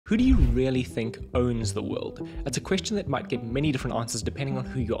Who do you really think owns the world? That's a question that might get many different answers depending on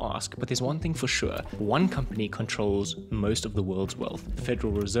who you ask, but there's one thing for sure. One company controls most of the world's wealth. The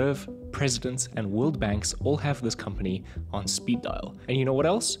Federal Reserve, presidents, and world banks all have this company on speed dial. And you know what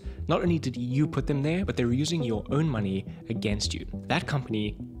else? Not only did you put them there, but they're using your own money against you. That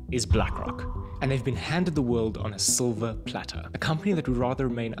company is BlackRock. And they've been handed the world on a silver platter. A company that would rather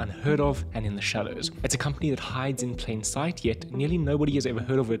remain unheard of and in the shadows. It's a company that hides in plain sight, yet nearly nobody has ever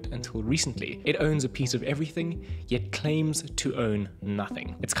heard of it until recently. It owns a piece of everything, yet claims to own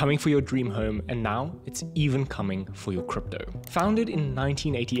nothing. It's coming for your dream home, and now it's even coming for your crypto. Founded in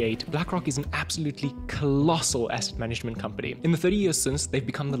 1988, BlackRock is an absolutely colossal asset management company. In the 30 years since, they've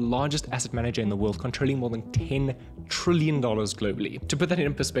become the largest asset manager in the world, controlling more than $10 trillion globally. To put that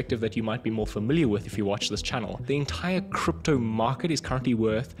in perspective that you might be more familiar with if you watch this channel, the entire crypto market is currently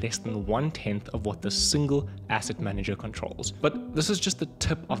worth less than 1/10 of what this single asset manager controls. But this is just the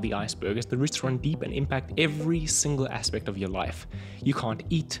tip of the iceberg, as the roots run deep and impact every single aspect of your life. You can't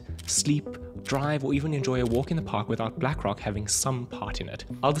eat, sleep, drive, or even enjoy a walk in the park without BlackRock having some part in it.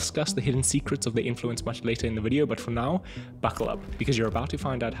 I'll discuss the hidden secrets of their influence much later in the video, but for now, buckle up, because you're about to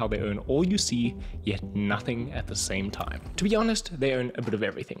find out how they own all you see, yet nothing at the same time. To be honest, they own a bit of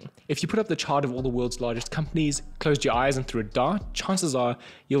everything. If you put up the chart of all the world's largest companies, closed your eyes and threw a dart, chances are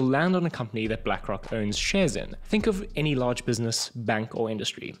you'll land on a company that BlackRock owns shares in. Think of any large business, bank, or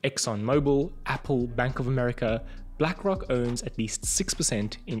industry. ExxonMobil, Apple, Bank of America. BlackRock owns at least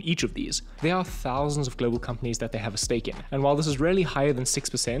 6% in each of these. There are thousands of global companies that they have a stake in, and while this is rarely higher than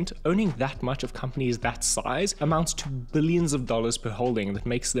 6%, owning that much of companies that size amounts to billions of dollars per holding that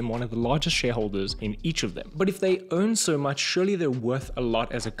makes them one of the largest shareholders in each of them. But if they own so much, surely they're worth a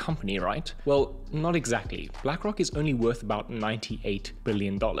lot as a company, right? Well, not exactly. BlackRock is only worth about $98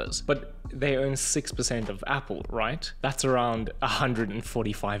 billion, but they own 6% of Apple, right? That's around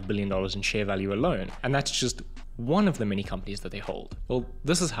 $145 billion in share value alone, and that's just one of the many companies that they hold. Well,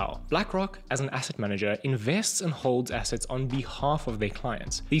 this is how. BlackRock, as an asset manager, invests and holds assets on behalf of their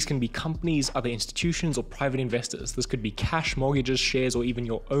clients. These can be companies, other institutions, or private investors. This could be cash, mortgages, shares, or even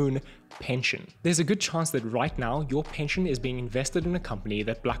your own pension. There's a good chance that right now your pension is being invested in a company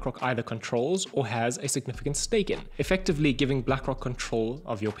that BlackRock either controls or has a significant stake in, effectively giving BlackRock control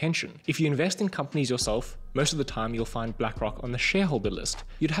of your pension. If you invest in companies yourself, most of the time you'll find BlackRock on the shareholder list.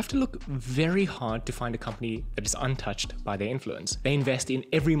 You'd have to look very hard to find a company that is untouched by their influence. They invest in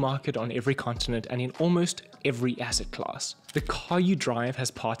every market on every continent and in almost every asset class. The car you drive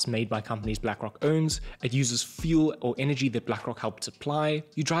has parts made by companies BlackRock owns. It uses fuel or energy that BlackRock helped supply.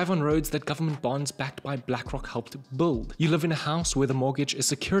 You drive on roads that government bonds backed by BlackRock helped build. You live in a house where the mortgage is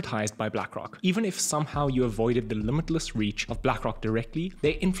securitized by BlackRock. Even if somehow you avoided the limitless reach of BlackRock directly,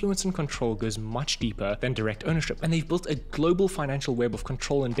 their influence and control goes much deeper than direct ownership, and they've built a global financial web of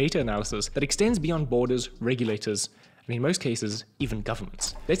control and data analysis that extends beyond borders, regulators, and in most cases, even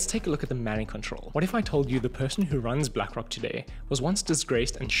governments. Let's take a look at the man in control. What if I told you the person who runs BlackRock today was once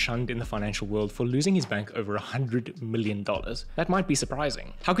disgraced and shunned in the financial world for losing his bank over $100 million? That might be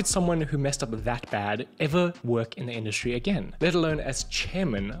surprising. How could someone who messed up that bad ever work in the industry again, let alone as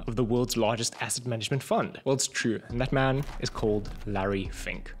chairman of the world's largest asset management fund? Well, it's true, and that man is called Larry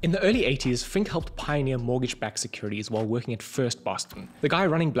Fink. In the early 80s, Fink helped pioneer mortgage-backed securities while working at First Boston. The guy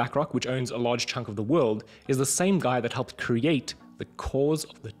running BlackRock, which owns a large chunk of the world, is the same guy that helped create the cause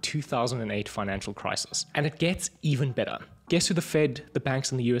of the 2008 financial crisis. And it gets even better. Guess who the Fed, the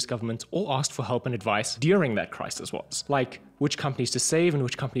banks, and the US government all asked for help and advice during that crisis was? Like, which companies to save and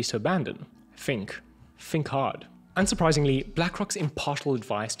which companies to abandon? Think hard. Unsurprisingly, BlackRock's impartial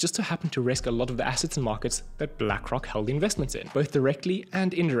advice just so happened to risk a lot of the assets and markets that BlackRock held investments in, both directly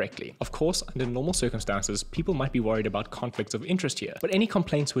and indirectly. Of course, under normal circumstances, people might be worried about conflicts of interest here, but any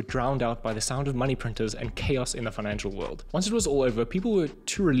complaints were drowned out by the sound of money printers and chaos in the financial world. Once it was all over, people were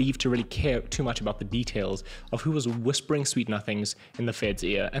too relieved to really care too much about the details of who was whispering sweet nothings in the Fed's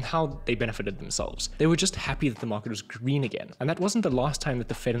ear and how they benefited themselves. They were just happy that the market was green again. And that wasn't the last time that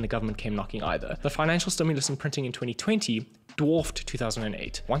the Fed and the government came knocking either. The financial stimulus and printing in 2020 dwarfed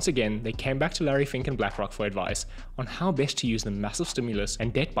 2008. Once again, they came back to Larry Fink and BlackRock for advice on how best to use the massive stimulus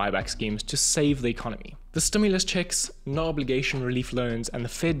and debt buyback schemes to save the economy. The stimulus checks, no obligation relief loans, and the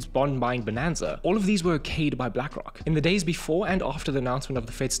Fed's bond buying bonanza, all of these were okayed by BlackRock. In the days before and after the announcement of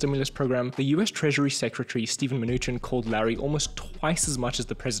the Fed stimulus program, the US Treasury Secretary Steven Mnuchin called Larry almost twice as much as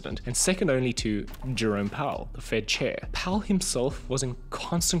the president, and second only to Jerome Powell, the Fed chair. Powell himself was in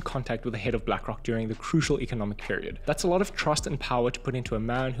constant contact with the head of BlackRock during the crucial economic period. That's a lot of trust and power to put into a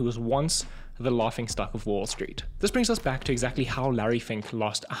man who was once the laughingstock of Wall Street. This brings us back to exactly how Larry Fink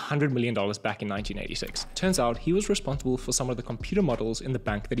lost $100 million back in 1986. Turns out he was responsible for some of the computer models in the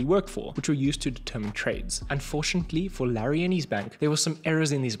bank that he worked for, which were used to determine trades. Unfortunately for Larry and his bank, there were some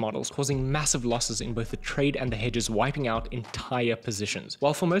errors in these models, causing massive losses in both the trade and the hedges, wiping out entire positions.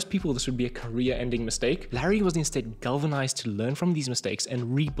 While for most people this would be a career-ending mistake, Larry was instead galvanized to learn from these mistakes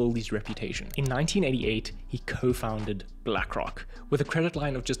and rebuild his reputation. In 1988, he co-founded BlackRock with a credit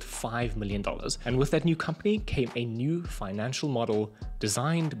line of just $5 million. And with that new company came a new financial model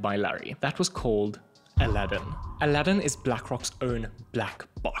designed by Larry that was called Aladdin. Aladdin is BlackRock's own black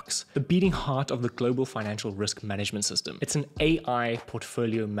box, the beating heart of the global financial risk management system. It's an AI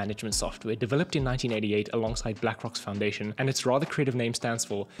portfolio management software developed in 1988 alongside BlackRock's foundation, and its rather creative name stands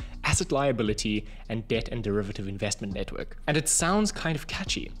for Asset Liability and Debt and Derivative Investment Network. And it sounds kind of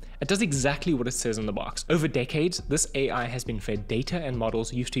catchy. It does exactly what it says in the box. Over decades, this AI has been fed data and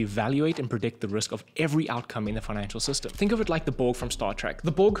models used to evaluate and predict the risk of every outcome in the financial system. Think of it like the Borg from Star Trek.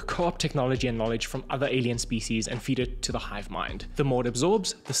 The Borg co-opt technology and knowledge from other alien species and feed it to the hive mind. The more it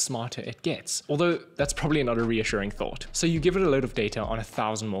absorbs, the smarter it gets. Although that's probably not a reassuring thought. So you give it a load of data on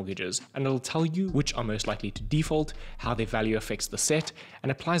 1,000 mortgages, and it'll tell you which are most likely to default, how their value affects the set,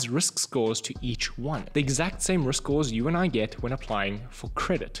 and applies risk scores to each one. The exact same risk scores you and I get when applying for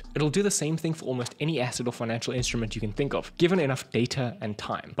credit. It'll do the same thing for almost any asset or financial instrument you can think of, given enough data and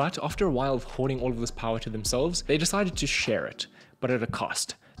time. But after a while of hoarding all of this power to themselves, they decided to share it, but at a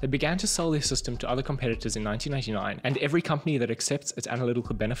cost. They began to sell their system to other competitors in 1999, and every company that accepts its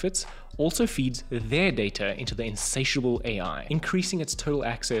analytical benefits also feeds their data into the insatiable AI, increasing its total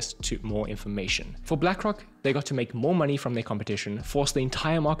access to more information. For BlackRock, they got to make more money from their competition, force the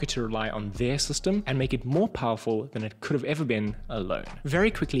entire market to rely on their system, and make it more powerful than it could have ever been alone.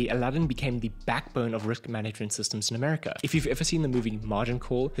 Very quickly, Aladdin became the backbone of risk management systems in America. If you've ever seen the movie Margin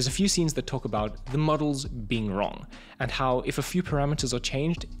Call, there's a few scenes that talk about the models being wrong, and how if a few parameters are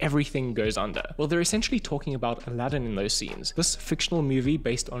changed, everything goes under. Well, they're essentially talking about Aladdin in those scenes. This fictional movie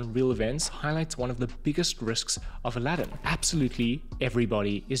based on real events highlights one of the biggest risks of Aladdin. Absolutely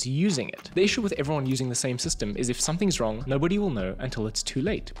everybody is using it. The issue with everyone using the same system is if something's wrong, nobody will know until it's too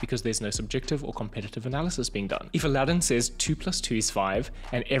late, because there's no subjective or competitive analysis being done. If Aladdin says 2 + 2 is 5,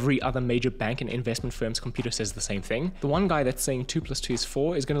 and every other major bank and investment firm's computer says the same thing, the one guy that's saying 2 + 2 is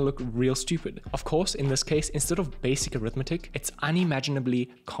 4 is going to look real stupid. Of course, in this case, instead of basic arithmetic, it's unimaginably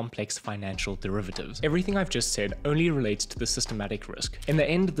complex financial derivatives. Everything I've just said only relates to the systematic risk. In the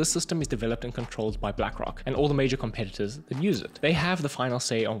end, this system is developed and controlled by BlackRock and all the major competitors that use it. They have the final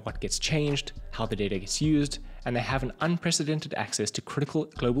say on what gets changed, how the data gets used, and they have an unprecedented access to critical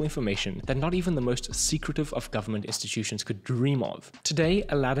global information that not even the most secretive of government institutions could dream of. Today,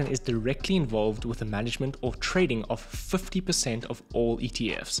 Aladdin is directly involved with the management or trading of 50% of all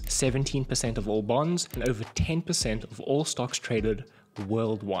ETFs, 17% of all bonds, and over 10% of all stocks traded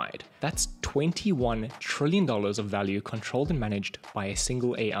worldwide. That's $21 trillion of value controlled and managed by a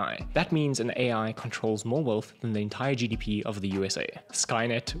single AI. That means an AI controls more wealth than the entire GDP of the USA.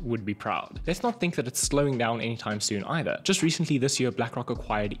 Skynet would be proud. Let's not think that it's slowing down anytime soon either. Just recently this year, BlackRock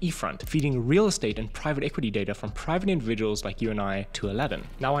acquired eFront, feeding real estate and private equity data from private individuals like you and I to Aladdin.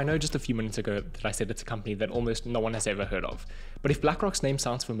 Now, I know just a few minutes ago that I said it's a company that almost no one has ever heard of, but if BlackRock's name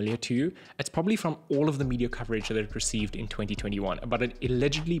sounds familiar to you, it's probably from all of the media coverage that it received in 2021 about it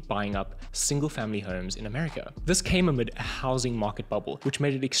allegedly buying up single-family homes in America. This came amid a housing market bubble, which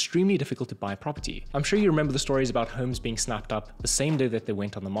made it extremely difficult to buy property. I'm sure you remember the stories about homes being snapped up the same day that they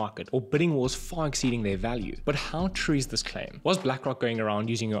went on the market, or bidding wars far exceeding their value. But how true is this claim? Was BlackRock going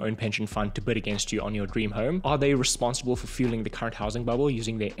around using your own pension fund to bid against you on your dream home? Are they responsible for fueling the current housing bubble,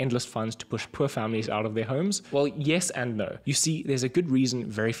 using their endless funds to push poor families out of their homes? Well, yes and no. You see, there's a good reason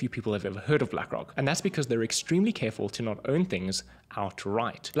very few people have ever heard of BlackRock, and that's because they're extremely careful to not own things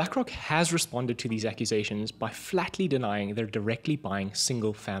outright. BlackRock has responded to these accusations by flatly denying they're directly buying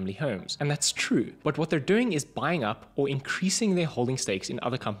single-family homes. And that's true, but what they're doing is buying up or increasing their holding stakes in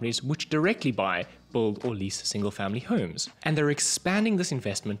other companies which directly buy, build, or lease single-family homes. And they're expanding this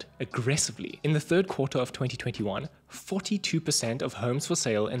investment aggressively. In the third quarter of 2021, 42% of homes for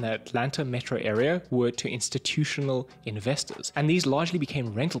sale in the Atlanta metro area were to institutional investors, and these largely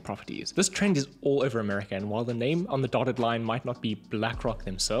became rental properties. This trend is all over America, and while the name on the dotted line might not be BlackRock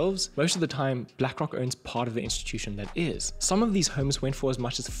themselves, most of the time BlackRock owns part of the institution that is. Some of these homes went for as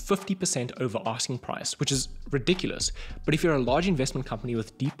much as 50% over asking price, which is ridiculous, but if you're a large investment company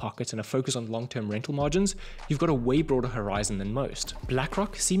with deep pockets and a focus on long-term rental margins, you've got a way broader horizon than most.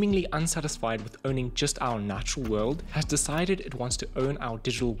 BlackRock, seemingly unsatisfied with owning just our natural world, world, has decided it wants to own our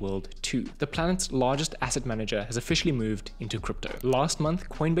digital world too. The planet's largest asset manager has officially moved into crypto. Last month,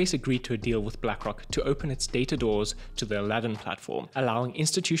 Coinbase agreed to a deal with BlackRock to open its data doors to the Aladdin platform, allowing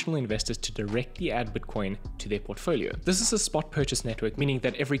institutional investors to directly add Bitcoin to their portfolio. This is a spot purchase network, meaning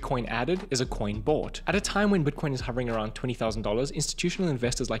that every coin added is a coin bought. At a time when Bitcoin is hovering around $20,000, institutional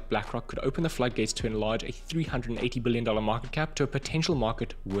investors like BlackRock could open the floodgates to enlarge a $380 billion market cap to a potential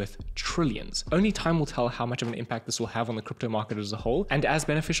market worth trillions. Only time will tell how much of an impact this will have on the crypto market as a whole, and as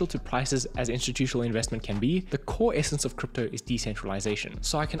beneficial to prices as institutional investment can be, the core essence of crypto is decentralization.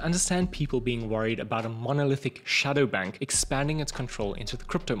 So I can understand people being worried about a monolithic shadow bank expanding its control into the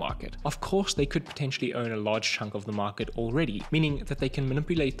crypto market. Of course, they could potentially own a large chunk of the market already, meaning that they can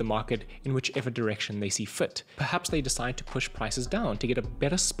manipulate the market in whichever direction they see fit. Perhaps they decide to push prices down to get a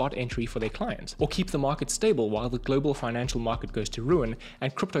better spot entry for their clients, or keep the market stable while the global financial market goes to ruin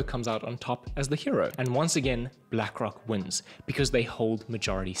and crypto comes out on top as the hero. And once again, BlackRock wins because they hold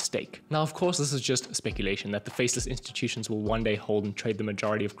majority stake. Now, of course, this is just speculation that the faceless institutions will one day hold and trade the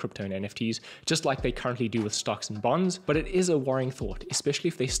majority of crypto and NFTs, just like they currently do with stocks and bonds, but it is a worrying thought, especially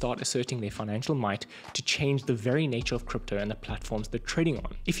if they start asserting their financial might to change the very nature of crypto and the platforms they're trading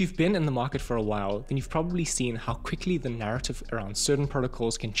on. If you've been in the market for a while, then you've probably seen how quickly the narrative around certain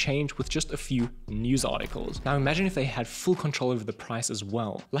protocols can change with just a few news articles. Now imagine if they had full control over the price as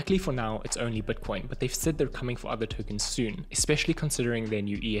well. Luckily for now, it's only Bitcoin, but they've said they're coming for other tokens soon, especially considering their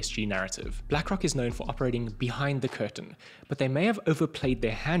new ESG narrative. BlackRock is known for operating behind the curtain, but they may have overplayed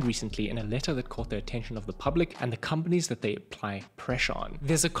their hand recently in a letter that caught the attention of the public and the companies that they apply pressure on.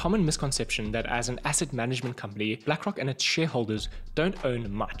 There's a common misconception that as an asset management company, BlackRock and its shareholders don't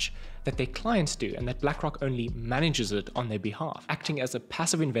own much, that their clients do, and that BlackRock only manages it on their behalf, acting as a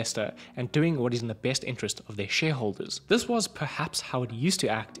passive investor and doing what is in the best interest of their shareholders. This was perhaps how it used to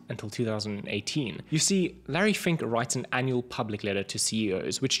act until 2018. You see, Larry Fink writes an annual public letter to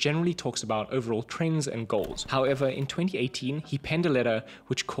CEOs, which generally talks about overall trends and goals. However, in 2018, he penned a letter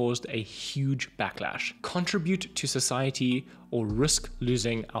which caused a huge backlash. Contribute to society or risk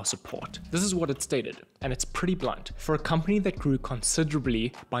losing our support. This is what it stated, and it's pretty blunt. For a company that grew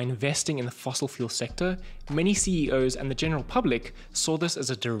considerably by investing in the fossil fuel sector, many CEOs and the general public saw this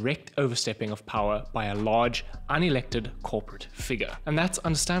as a direct overstepping of power by a large, unelected corporate figure. And that's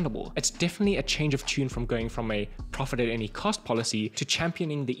understandable. It's definitely a change of tune from going from a profit at any cost policy to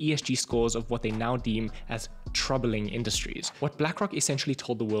championing the ESG scores of what they now deem as troubling industries. What BlackRock essentially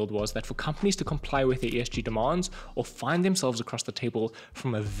told the world was that for companies to comply with their ESG demands or find themselves across the table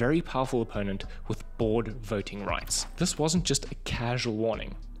from a very powerful opponent with board voting rights. This wasn't just a casual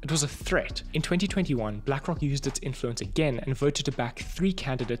warning. It was a threat. In 2021, BlackRock used its influence again and voted to back 3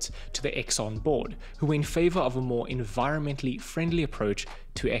 candidates to the Exxon board, who were in favor of a more environmentally friendly approach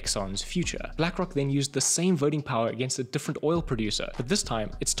to Exxon's future. BlackRock then used the same voting power against a different oil producer, but this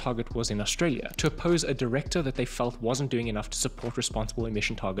time its target was in Australia, to oppose a director that they felt wasn't doing enough to support responsible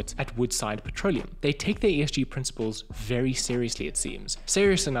emission targets at Woodside Petroleum. They take their ESG principles very seriously, it seems.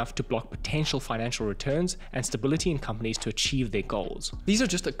 Serious enough to block potential financial returns and stability in companies to achieve their goals. These are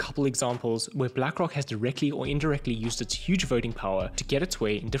just a couple examples where BlackRock has directly or indirectly used its huge voting power to get its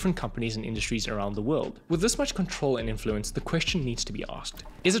way in different companies and industries around the world. With this much control and influence, the question needs to be asked.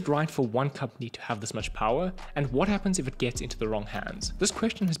 Is it right for one company to have this much power? And what happens if it gets into the wrong hands? This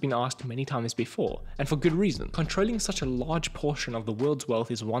question has been asked many times before, and for good reason. Controlling such a large portion of the world's wealth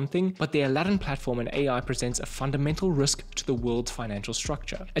is one thing, but the Aladdin platform and AI presents a fundamental risk to the world's financial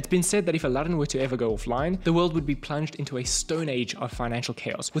structure. It's been said that if Aladdin were to ever go offline, the world would be plunged into a stone age of financial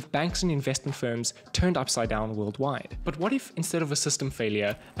chaos, with banks and investment firms turned upside down worldwide. But what if, instead of a system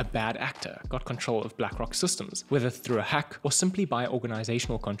failure, a bad actor got control of BlackRock's systems, whether through a hack or simply by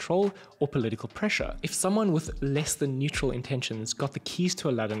organizational control or political pressure? If someone with less than neutral intentions got the keys to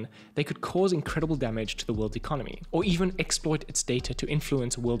Aladdin, they could cause incredible damage to the world's economy, or even exploit its data to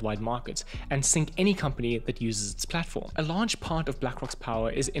influence worldwide markets and sink any company that uses its platform. A large part of BlackRock's power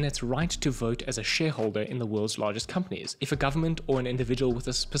is in its right to vote as a shareholder in the world's largest companies. If a government or an individual with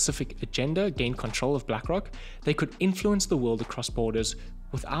a specific agenda gained control of BlackRock, they could influence the world across borders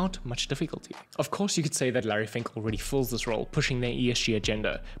without much difficulty. Of course, you could say that Larry Fink already fills this role, pushing their ESG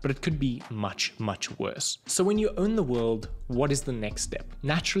agenda, but it could be much, much worse. So when you own the world, what is the next step?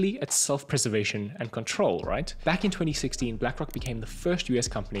 Naturally, it's self-preservation and control, right? Back in 2016, BlackRock became the first US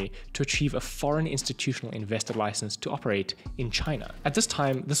company to achieve a foreign institutional investor license to operate in China. At this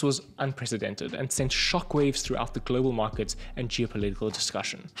time, this was unprecedented and sent shockwaves throughout the global markets and geopolitical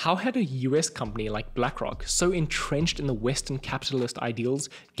discussion. How had a US company like BlackRock, so entrenched in the Western capitalist ideals, deals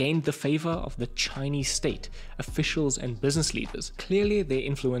gained the favor of the Chinese state, officials and business leaders. Clearly, their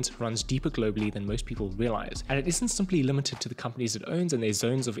influence runs deeper globally than most people realize, and it isn't simply limited to the companies it owns and their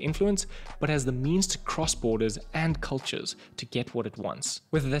zones of influence, but has the means to cross borders and cultures to get what it wants,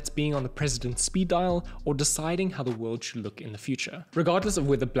 whether that's being on the president's speed dial or deciding how the world should look in the future. Regardless of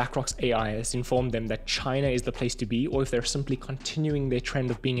whether BlackRock's AI has informed them that China is the place to be, or if they're simply continuing their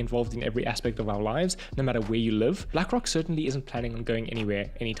trend of being involved in every aspect of our lives, no matter where you live, BlackRock certainly isn't planning on going anywhere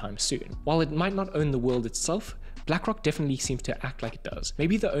anytime soon. While it might not own the world itself, BlackRock definitely seems to act like it does.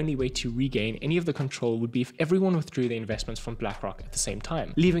 Maybe the only way to regain any of the control would be if everyone withdrew their investments from BlackRock at the same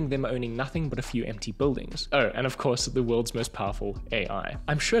time, leaving them owning nothing but a few empty buildings. Oh, and of course, the world's most powerful AI.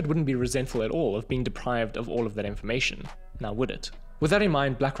 I'm sure it wouldn't be resentful at all of being deprived of all of that information. Now would it? With that in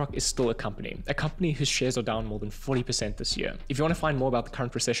mind, BlackRock is still a company whose shares are down more than 40% this year. If you want to find more about the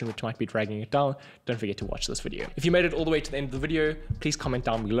current recession which might be dragging it down, don't forget to watch this video. If you made it all the way to the end of the video, please comment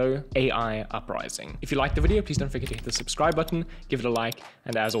down below, AI uprising. If you liked the video, please don't forget to hit the subscribe button, give it a like,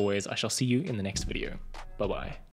 and as always, I shall see you in the next video. Bye bye.